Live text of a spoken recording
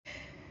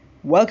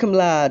Welcome,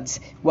 lads.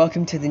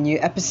 Welcome to the new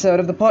episode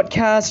of the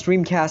podcast,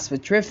 Dreamcast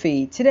with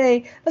Triffy.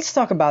 Today, let's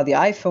talk about the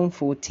iPhone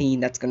 14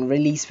 that's going to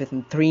release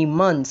within 3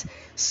 months.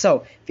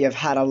 So, we have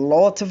had a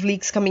lot of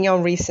leaks coming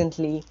out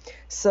recently.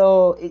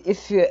 So,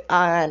 if you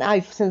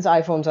since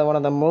iPhones are one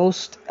of the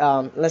most,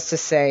 let's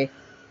just say,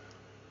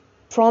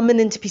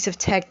 prominent piece of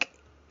tech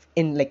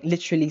in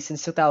literally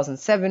since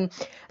 2007,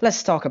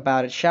 let's talk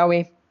about it, shall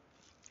we?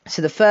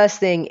 So the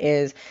first thing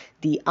is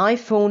the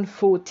iPhone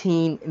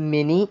 14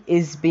 mini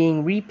is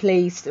being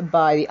replaced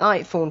by the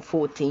iPhone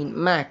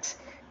 14 Max.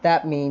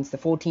 That means the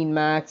 14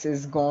 Max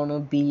is gonna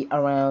be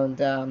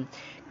around.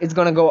 It's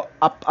gonna go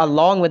up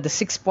along with the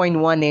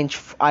 6.1-inch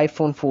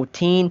iPhone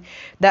 14.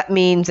 That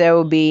means there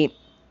will be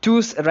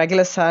two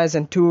regular size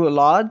and two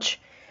large.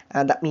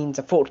 And that means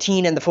the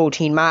 14 and the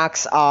 14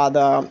 Max are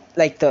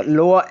the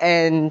lower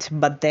end,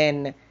 but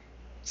then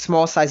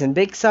small size and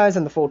big size,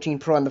 and the 14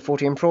 Pro and the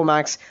 14 Pro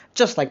Max,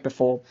 just like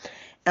before.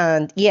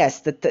 And yes,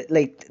 the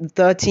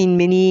 13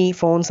 mini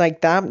phones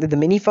like that, the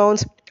mini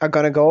phones are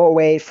gonna go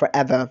away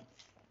forever.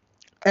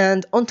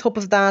 And on top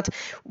of that,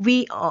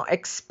 we are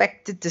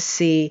expected to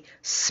see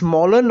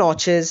smaller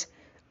notches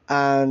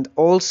and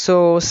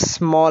also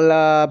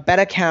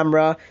better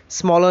camera,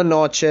 smaller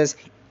notches,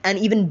 and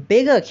even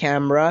bigger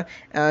camera.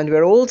 And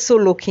we're also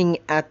looking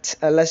at,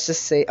 let's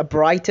just say, a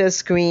brighter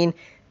screen,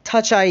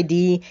 Touch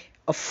ID,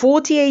 a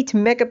 48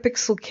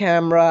 megapixel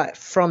camera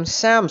from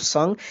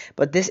Samsung,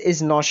 but this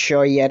is not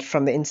sure yet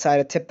from the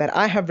insider tip that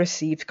I have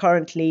received.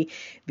 Currently,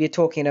 we are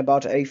talking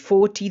about a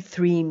 48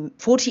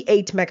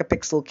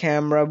 megapixel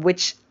camera,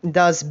 which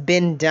does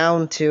bin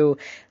down to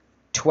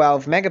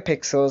 12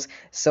 megapixels.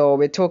 So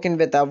we're talking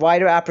with a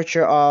wider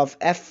aperture of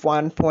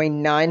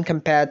f1.9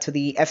 compared to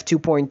the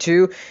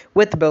f2.2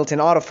 with the built-in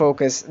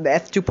autofocus. The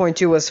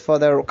f2.2 was for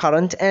the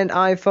current end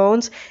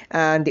iPhones,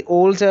 and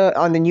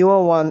the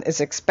newer one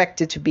is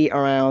expected to be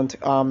around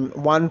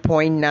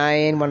 1.9,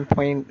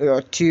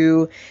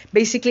 1.2,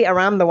 basically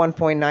around the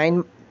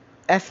 1.9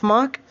 f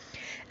mark.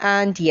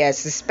 And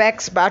yes, the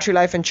specs, battery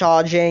life and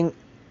charging,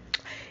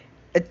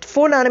 a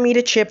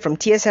 4nm chip from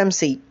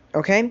TSMC,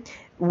 okay,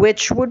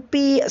 which would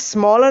be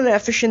smaller and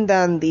efficient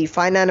than the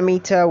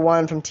 5nm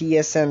one from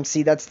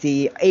TSMC. That's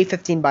the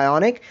A15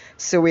 Bionic.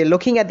 So we're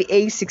looking at the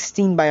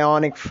A16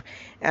 Bionic,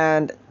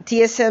 and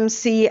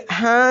TSMC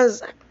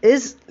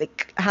is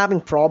having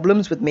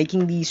problems with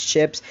making these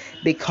chips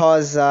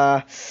because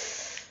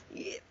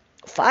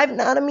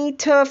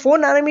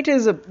 4nm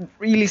is a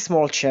really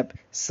small chip.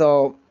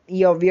 So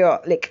we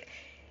are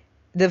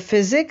the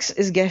physics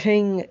is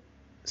getting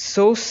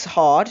so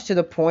hard to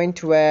the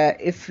point where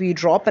if we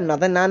drop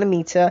another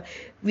nanometer,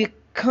 we're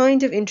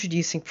kind of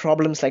introducing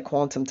problems like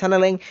quantum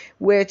tunneling,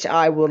 which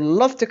I would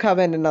love to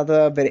cover in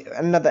another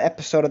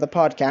episode of the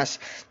podcast.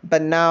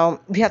 But now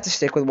we have to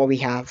stick with what we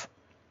have.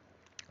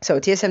 So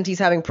TSMC is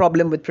having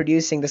problem with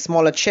producing the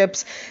smaller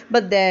chips,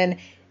 but then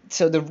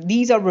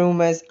these are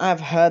rumors.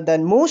 I've heard that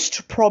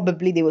most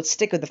probably they would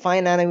stick with the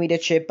 5nm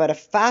chip, but a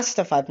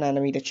faster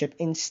 5nm chip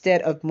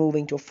instead of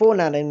moving to a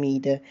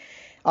 4nm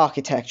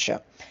architecture.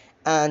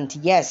 And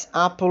yes,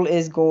 Apple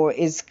is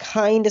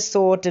kind of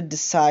sort of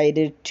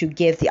decided to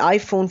give the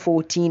iPhone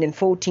 14 and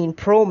 14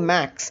 Pro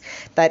Max,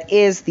 that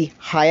is the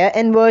higher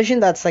end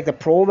version, that's like the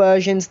Pro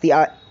versions, the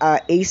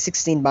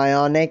A16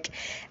 Bionic,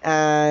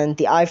 and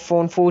the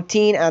iPhone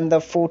 14 and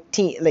the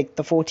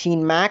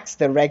 14 Max,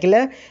 the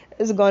regular,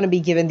 is going to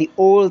be given the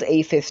old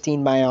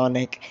A15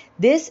 Bionic.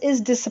 This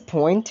is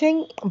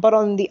disappointing, but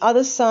on the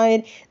other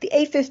side, the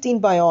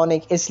A15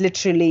 Bionic is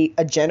literally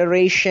a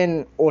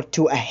generation or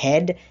two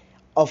ahead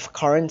of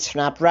current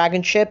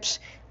Snapdragon chips,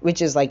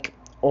 which is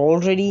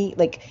already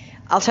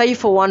I'll tell you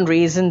for one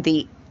reason,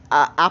 the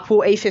Apple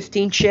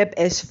A15 chip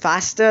is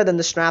faster than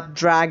the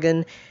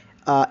Snapdragon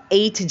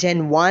 8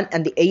 Gen 1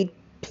 and the 8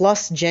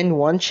 Plus Gen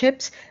 1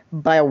 chips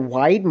by a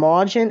wide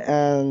margin.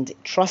 And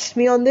trust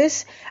me on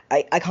this,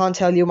 I can't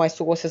tell you my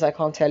sources, I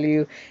can't tell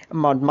you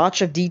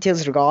much of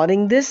details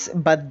regarding this,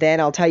 but then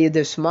I'll tell you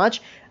this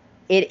much: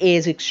 it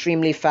is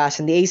extremely fast,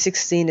 and the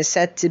A16 is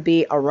said to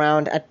be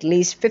around at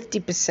least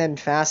 50%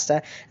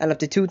 faster and up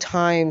to 2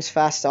 times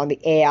faster on the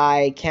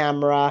AI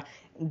camera,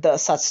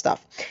 such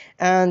stuff.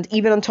 And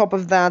even on top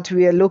of that,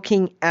 we are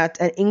looking at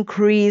an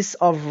increase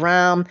of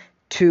RAM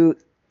to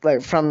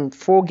from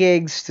 4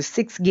 gigs to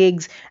 6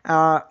 gigs,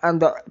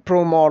 and the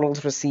Pro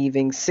models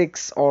receiving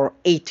 6 or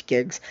 8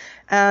 gigs.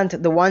 And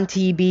the 1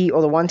 TB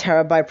or the 1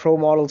 terabyte Pro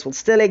models will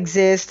still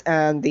exist,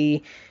 and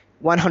the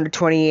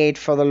 128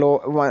 for the low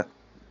one.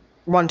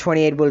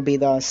 128 will be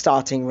the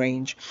starting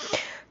range.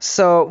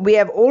 So we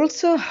have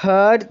also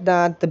heard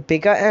that the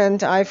bigger end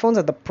iPhones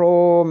are the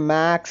Pro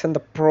Max and the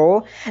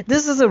Pro.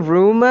 This is a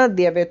rumor.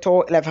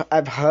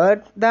 I've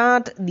heard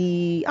that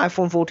the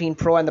iPhone 14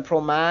 Pro and the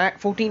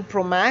 14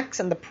 Pro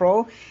Max and the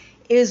Pro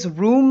is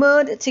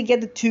rumored to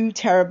get the 2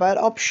 terabyte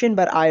option,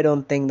 but I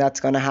don't think that's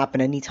going to happen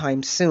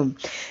anytime soon.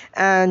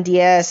 And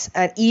yes,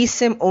 an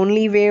eSIM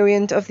only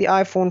variant of the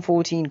iPhone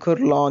 14 could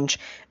launch,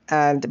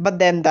 but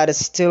then that is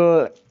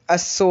still a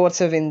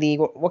sort of in the,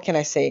 what can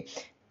I say,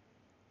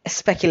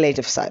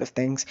 speculative side of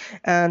things.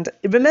 And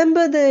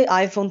remember, the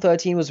iPhone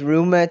 13 was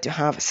rumored to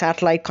have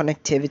satellite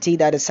connectivity,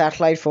 that is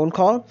satellite phone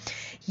call.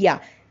 Yeah,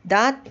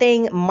 that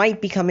thing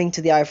might be coming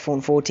to the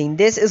iPhone 14.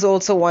 This is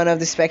also one of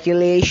the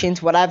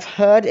speculations. What I've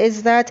heard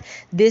is that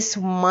this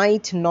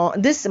might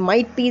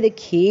be the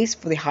case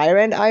for the higher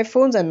end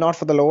iPhones and not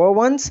for the lower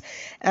ones.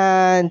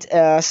 And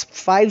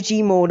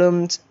 5G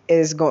modems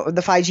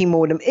the 5G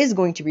modem is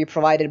going to be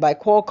provided by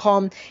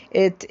Qualcomm.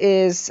 It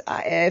is,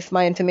 if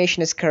my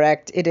information is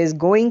correct, it is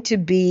going to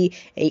be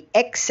a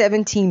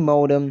X70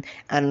 modem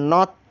and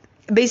not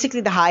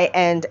basically the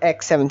high-end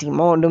X70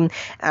 modem,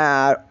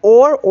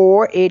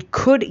 or it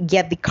could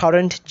get the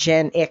current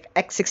gen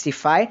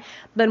X65,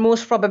 but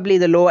most probably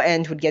the lower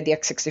end would get the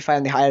X65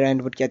 and the higher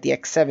end would get the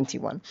X70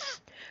 one.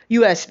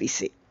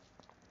 USB-C.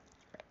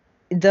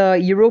 The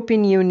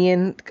European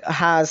Union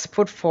has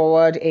put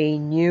forward a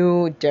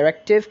new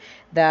directive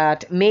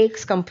that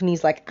makes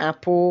companies like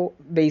Apple,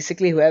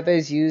 basically whoever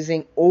is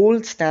using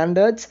old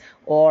standards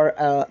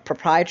or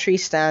proprietary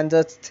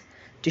standards,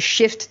 to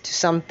shift to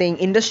something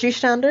industry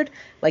standard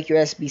like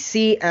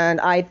USB-C. And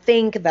I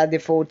think that the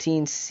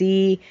 14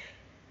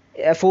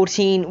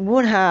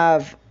 would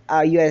have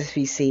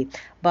USB-C,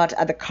 but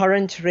at the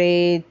current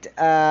rate,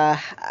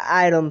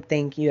 I don't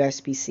think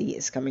USB-C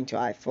is coming to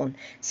iPhone,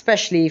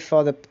 especially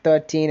for the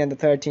 13 and the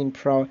 13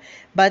 Pro.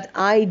 But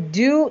I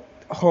do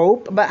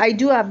hope,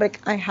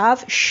 I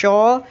have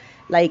sure,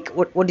 like,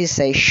 what do you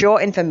say,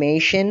 sure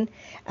information,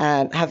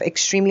 and have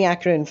extremely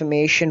accurate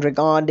information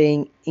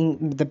regarding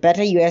the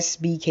better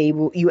USB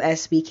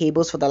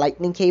cables for the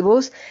lightning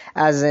cables,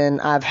 as in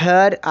I've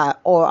heard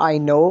or I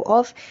know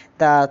of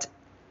that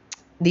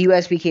the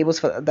USB cables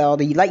for the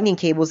lightning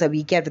cables that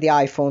we get for the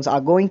iPhones are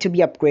going to be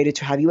upgraded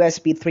to have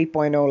USB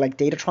 3.0 like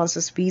data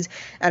transfer speeds,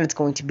 and it's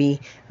going to be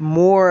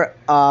more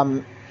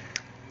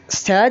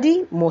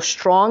sturdy, more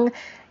strong.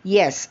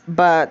 Yes,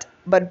 but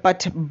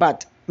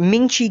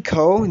Ming Chi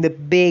Kuo, the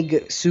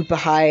big super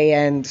high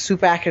and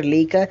super accurate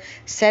leaker,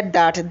 said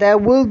that there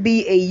will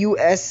be a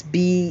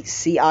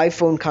USB-C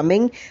iPhone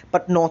coming,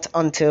 but not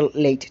until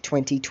late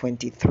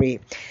 2023.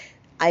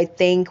 I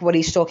think what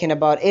he's talking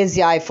about is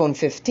the iPhone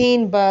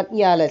 15, but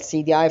yeah, let's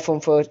see. The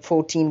iPhone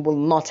 14 will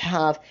not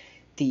have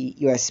the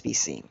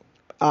USB-C.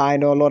 I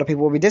know a lot of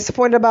people will be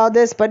disappointed about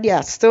this, but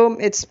yeah, still,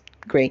 it's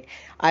great.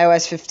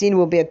 iOS 15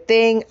 will be a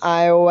thing.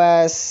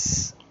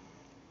 iOS,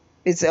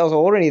 it's also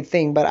already a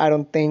thing, but I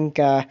don't think,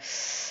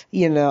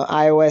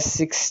 iOS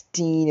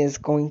 16 is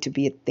going to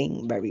be a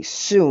thing very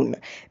soon,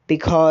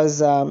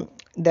 because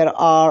there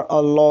are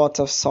a lot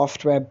of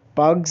software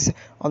bugs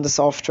on the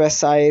software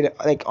side,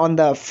 like on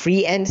the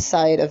free end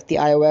side of the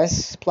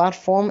iOS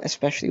platform,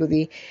 especially with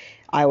the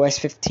iOS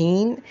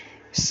 15.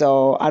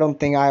 So I don't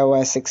think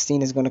iOS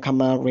 16 is going to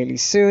come out really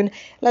soon.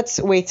 Let's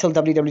wait till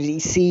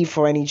WWDC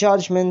for any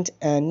judgment.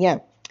 And yeah,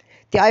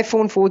 the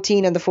iPhone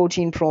 14 and the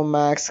 14 Pro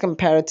Max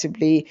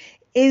comparatively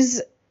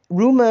is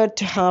rumored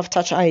to have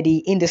Touch ID,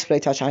 in-display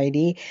Touch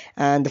ID,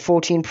 and the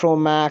 14 Pro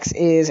Max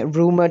is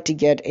rumored to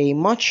get a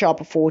much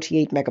sharper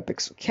 48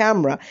 megapixel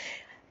camera.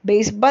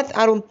 But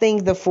I don't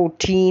think the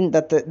 14,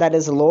 that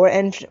is a lower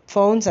end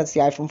phones, that's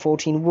the iPhone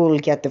 14, will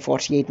get the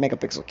 48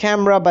 megapixel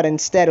camera, but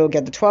instead it'll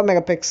get the 12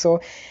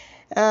 megapixel.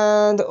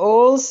 And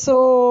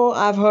also,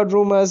 I've heard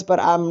rumors,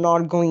 but I'm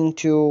not going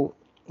to,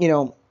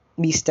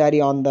 be steady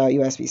on the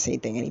USB-C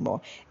thing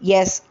anymore.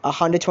 Yes,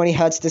 120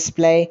 hertz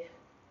display,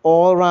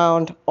 all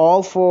around,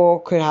 all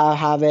four could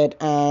have it,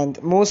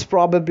 and most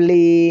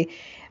probably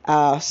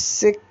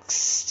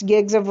 6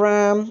 gigs of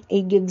RAM,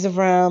 8 gigs of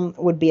RAM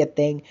would be a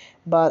thing.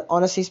 But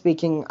honestly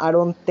speaking, I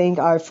don't think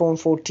iPhone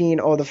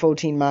 14 or the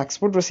 14 Max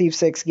would receive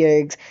 6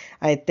 gigs.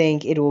 I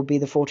think it will be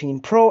the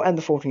 14 Pro and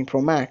the 14 Pro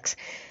Max.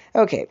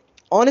 Okay,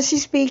 honestly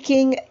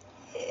speaking,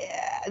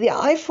 the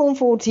iPhone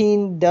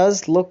 14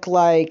 does look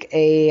like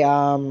a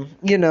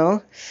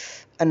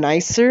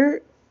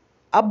nicer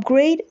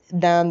upgrade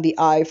than the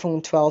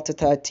iPhone 12 to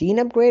 13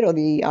 upgrade or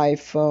the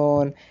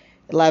iPhone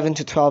 11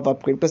 to 12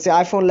 upgrade, because the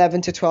iPhone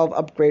 11 to 12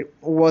 upgrade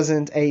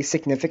wasn't a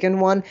significant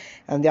one,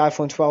 and the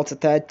iPhone 12 to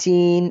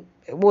 13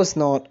 was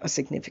not a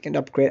significant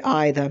upgrade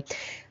either.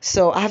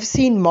 So I've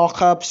seen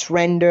mock-ups,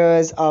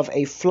 renders of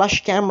a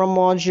flush camera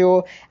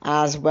module,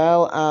 as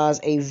well as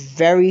a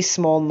very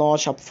small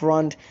notch up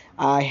front.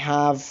 I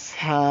have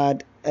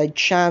had a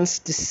chance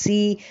to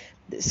see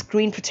the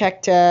screen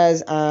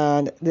protectors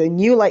and the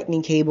new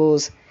lightning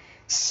cables.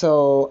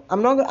 So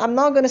I'm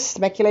not going to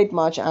speculate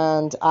much,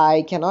 and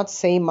I cannot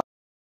say much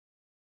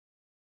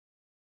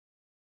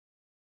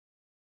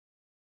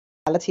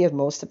of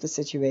most of the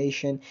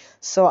situation,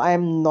 so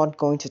I'm not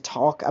going to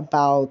talk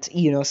about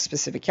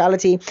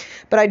specificality,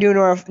 but I do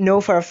know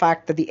for a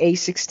fact that the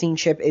A16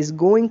 chip is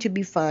going to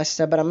be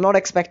faster, but I'm not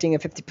expecting a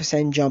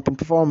 50% jump in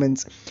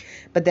performance,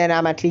 but then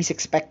I'm at least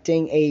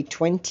expecting a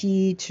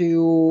 20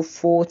 to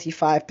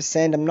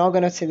 45%. I'm not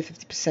going to say the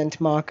 50%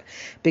 mark,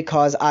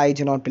 because I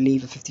do not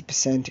believe a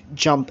 50%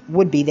 jump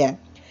would be there.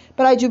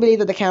 but I do believe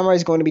that the camera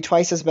is going to be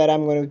twice as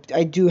better.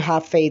 I do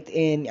have faith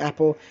in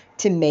Apple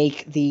to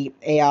make the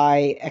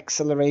AI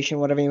acceleration,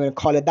 whatever you want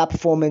to call it, that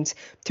performance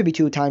to be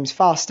 2 times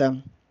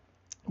faster.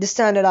 The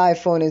standard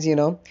iPhone is,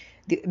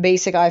 the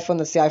basic iPhone,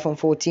 that's the iPhone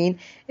 14,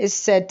 is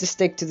set to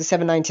stick to the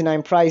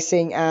 $799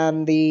 pricing,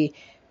 and the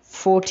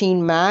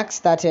 14 Max,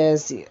 that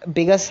is the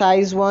bigger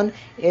size one,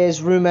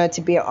 is rumored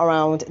to be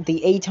around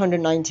the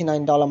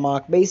 $899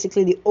 mark.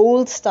 Basically, the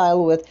old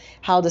style with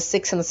how the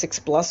 6 and the 6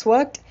 Plus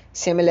worked.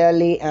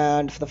 Similarly,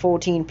 and for the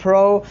 14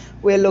 Pro,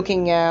 we're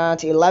looking at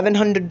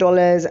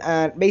 $1,100,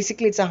 and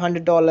basically it's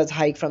 $100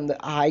 hike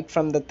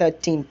from the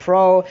 13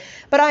 Pro.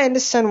 But I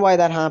understand why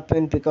that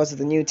happened, because of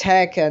the new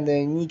tech and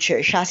the new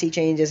chassis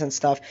changes and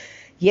stuff.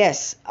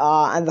 Yes,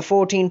 and the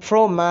 14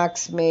 Pro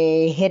Max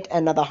may hit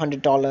another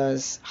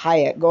 $100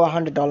 higher, go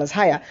 $100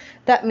 higher.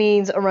 That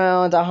means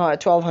around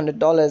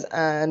 $1,200.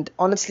 And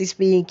honestly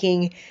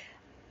speaking,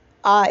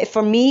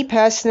 for me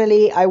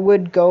personally, I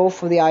would go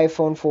for the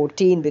iPhone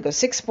 14 because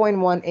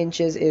 6.1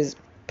 inches is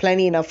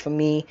plenty enough for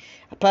me.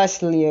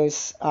 Personally,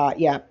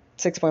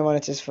 6.1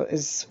 inches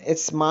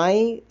it's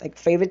my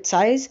favorite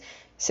size.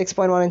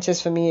 6.1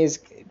 inches for me is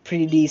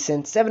pretty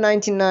decent.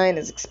 $799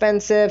 is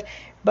expensive,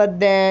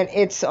 but then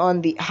it's on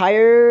the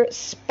higher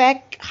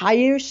spec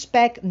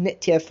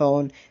mid-tier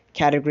phone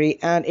category,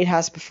 and it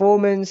has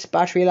performance,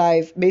 battery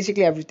life,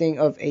 basically everything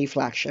of a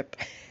flagship.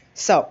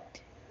 So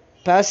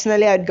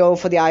personally, I'd go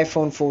for the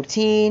iPhone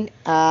 14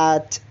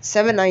 at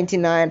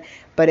 $799,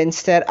 but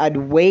instead I'd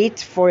wait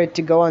for it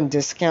to go on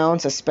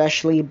discounts,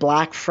 especially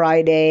Black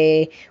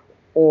Friday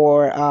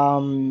or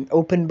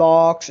open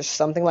box or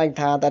something like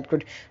that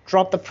could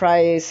drop the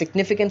price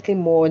significantly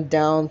more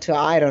down to,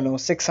 I don't know,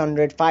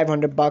 $600,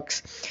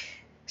 $500.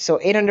 So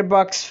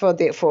 $800 for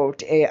the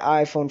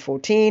iPhone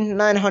 14,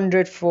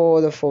 $900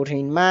 for the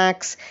 14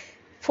 Max.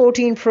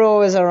 14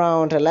 Pro is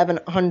around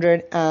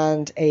 $1,100,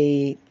 and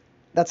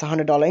that's a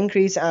 $100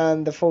 increase,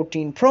 and the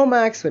 14 Pro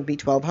Max would be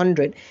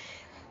 $1,200.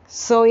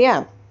 So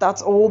yeah,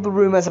 that's all the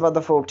rumors about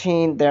the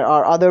 14. There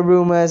are other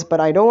rumors, but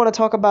I don't want to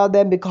talk about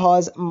them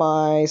because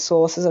my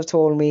sources have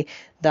told me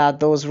that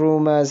those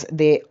rumors,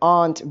 they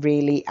aren't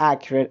really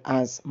accurate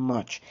as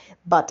much.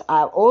 But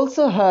I've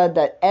also heard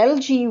that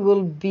LG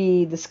will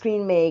be the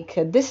screen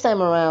maker this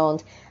time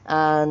around,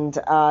 and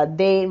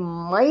they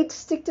might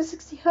stick to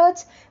 60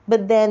 hertz,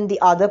 but then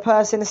the other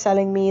person is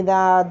telling me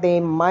that they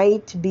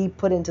might be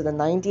put into the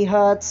 90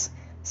 hertz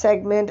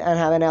segment and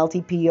have an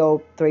LTPO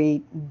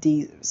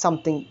 3D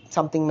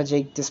something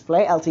magic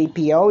display,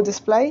 LTPO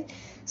display.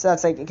 So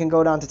that's it can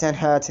go down to 10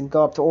 hertz and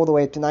go up to all the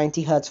way to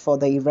 90 hertz for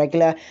the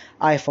regular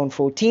iPhone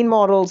 14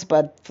 models,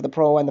 but for the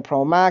Pro and the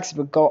Pro Max, it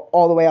would go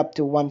all the way up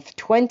to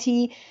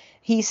 120.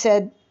 He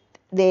said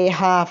they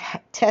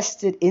have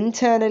tested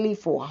internally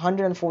for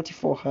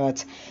 144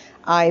 hertz.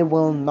 I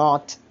will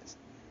not,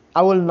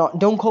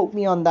 don't quote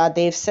me on that.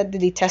 They've said that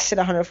they tested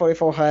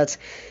 144 hertz,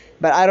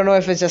 but I don't know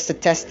if it's just a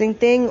testing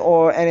thing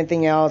or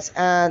anything else.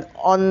 And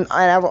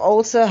I've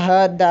also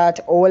heard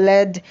that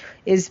OLED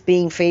is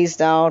being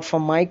phased out for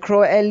micro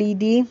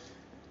LED.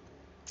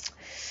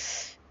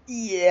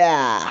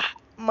 Yeah,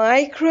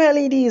 micro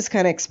LED is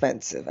kind of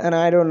expensive, and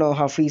I don't know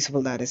how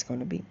feasible that is going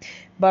to be.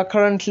 But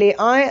currently,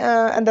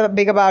 and the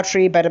bigger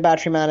battery, better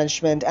battery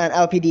management, and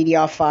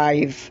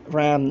LPDDR5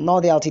 RAM,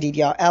 not the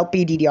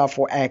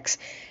LPDDR4X.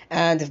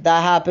 And if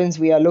that happens,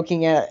 we are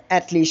looking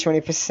at least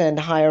 20%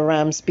 higher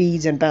RAM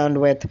speeds and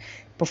bandwidth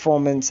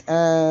performance.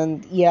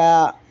 And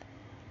yeah,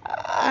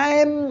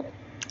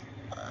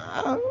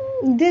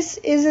 this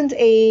isn't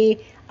a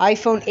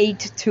iPhone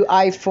 8 to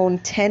iPhone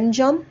 10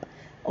 jump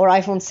or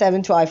iPhone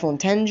 7 to iPhone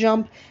 10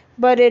 jump,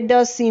 but it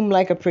does seem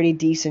like a pretty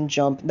decent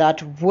jump.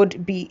 That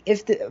would be,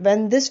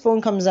 when this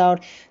phone comes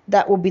out,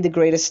 that would be the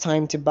greatest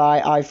time to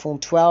buy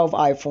iPhone 12,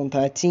 iPhone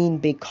 13,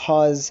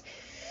 because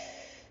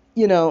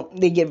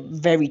they get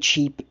very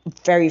cheap,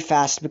 very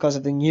fast because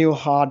of the new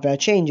hardware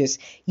changes.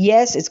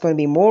 Yes, it's going to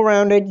be more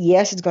rounded.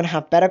 Yes, it's going to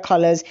have better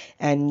colors.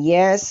 And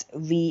yes,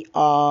 I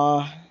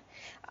will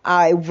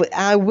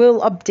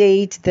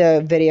update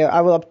the video.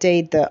 I will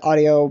update the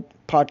audio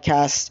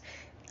podcast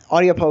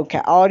and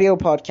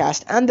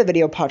the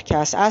video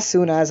podcast as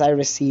soon as I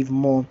receive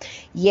more.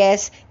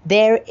 Yes,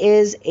 there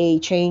is a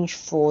change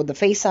for the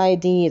Face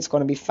ID. It's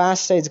going to be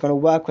faster. It's going to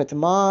work with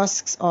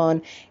masks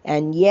on.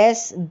 And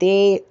yes,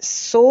 they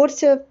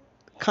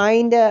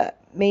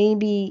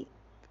maybe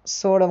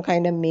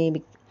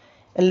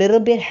a little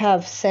bit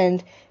have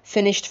sent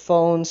finished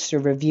phones to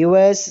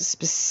reviewers,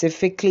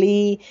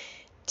 specifically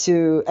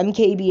to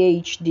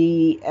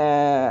MKBHD.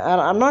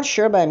 I'm not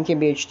sure about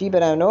MKBHD,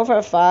 but I know for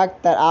a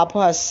fact that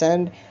Apple has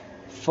sent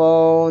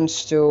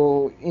phones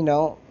to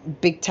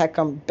big tech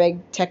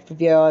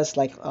reviewers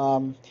like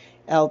LMG,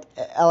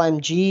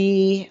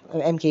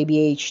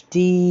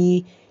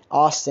 MKBHD,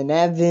 Austin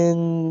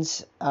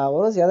Evans. What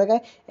was the other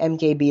guy?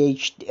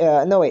 MKBHD.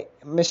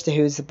 Mr.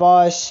 Who's the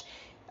Boss.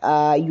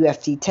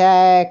 UFT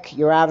Tech,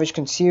 Your Average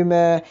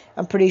Consumer.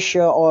 I'm pretty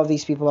sure all of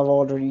these people have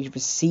already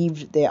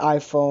received their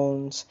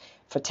iPhones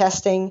for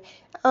testing.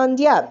 And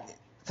yeah,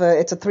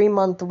 it's a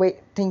 3-month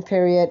waiting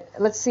period.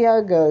 Let's see how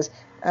it goes.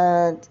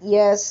 And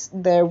yes,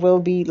 there will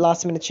be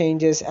last minute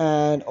changes,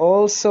 and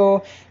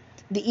also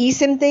the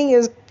eSIM thing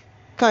is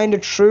kind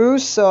of true.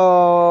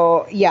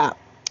 So yeah,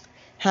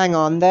 hang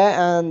on there,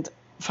 and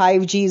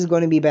 5G is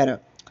going to be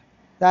better.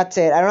 That's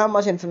it. I don't have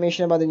much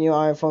information about the new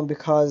iPhone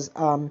because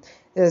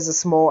it is a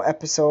small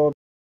episode.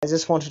 I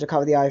just wanted to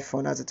cover the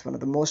iPhone as it's one of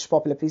the most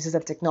popular pieces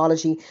of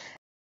technology.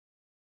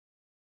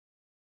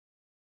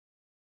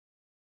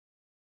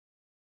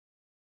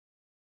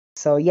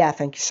 So yeah,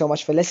 thank you so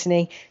much for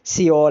listening.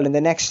 See you all in the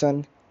next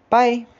one. Bye.